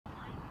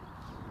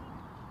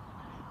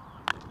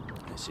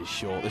This is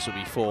short. This will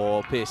be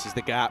 4. Pierces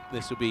the gap.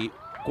 This will be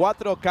 4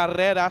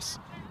 carreras.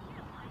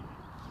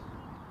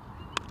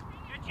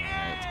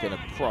 It's going to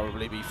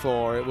probably be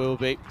 4. It will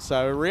be.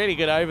 So really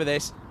good over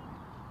this.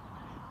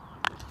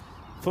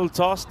 Full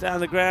toss down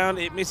the ground.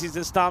 It misses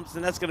the stumps,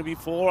 and that's going to be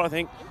 4, I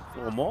think.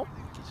 4 more.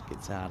 Just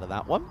gets out of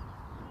that one.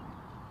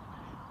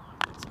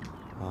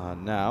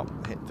 Now,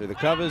 hit through the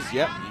covers.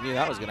 Yep, you knew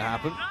that was going to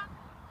happen.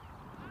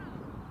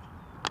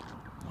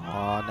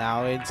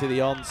 Now into the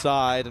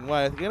onside. And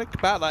we're going to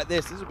come out like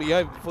this. This will be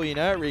over before you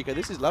know it, Rico.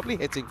 This is lovely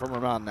hitting from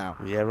Rahman now.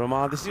 Yeah,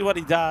 Rahman, this is what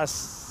he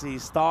does. He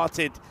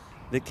started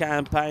the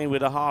campaign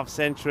with a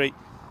half-century.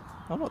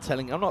 I'm not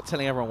telling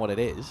everyone what it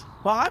is.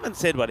 Well, I haven't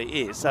said what it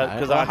is. So,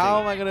 no, well, how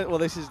am I going to... Well,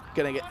 this is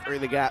going to get through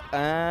the gap.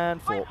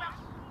 And 4.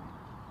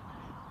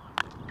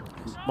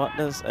 What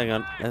does... Hang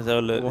on. Let's have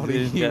a look. What are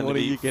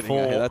you getting 4,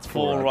 at here? That's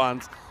 4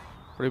 runs.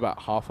 Probably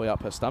about halfway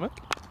up her stomach.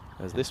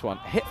 There's this one.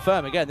 Hit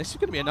firm again. This is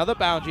going to be another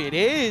boundary. It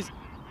is.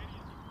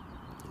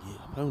 Yeah,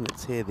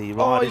 opponents here. The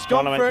right. He's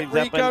gone for it,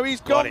 Rico.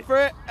 He's gone for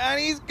it. And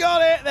he's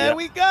got it. There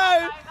we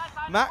go.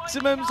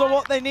 Maximums are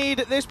what they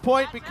need at this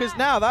point, because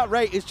now that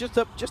rate is just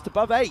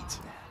above 8.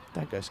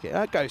 Don't go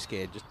scared. Go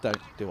scared. Just don't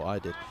do what I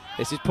did.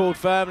 This is pulled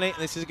firmly.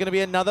 This is going to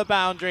be another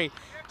boundary.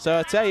 So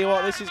I tell you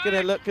what, this is going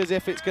to look as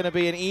if it's going to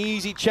be an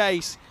easy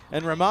chase.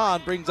 And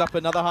Rahman brings up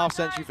another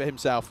half-century for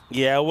himself.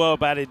 Yeah, well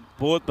batted.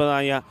 Both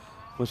banaya.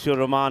 Moshur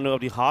Rahman of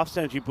the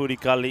half-century puri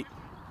kalli.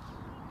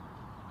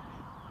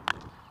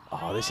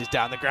 This is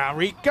down the ground.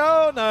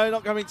 Rico, no,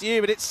 not coming to you,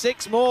 but it's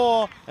 6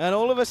 more. And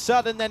all of a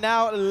sudden, they're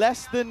now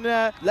less than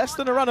a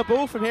run a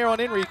ball from here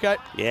on in, Rico.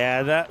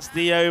 Yeah, that's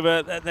the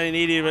over that they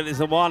needed, but it's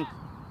a 1.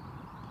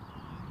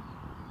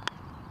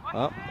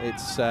 Well,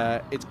 it's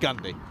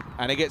Gundy,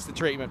 and it gets the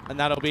treatment, and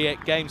that'll be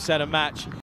it. Game, set, and match.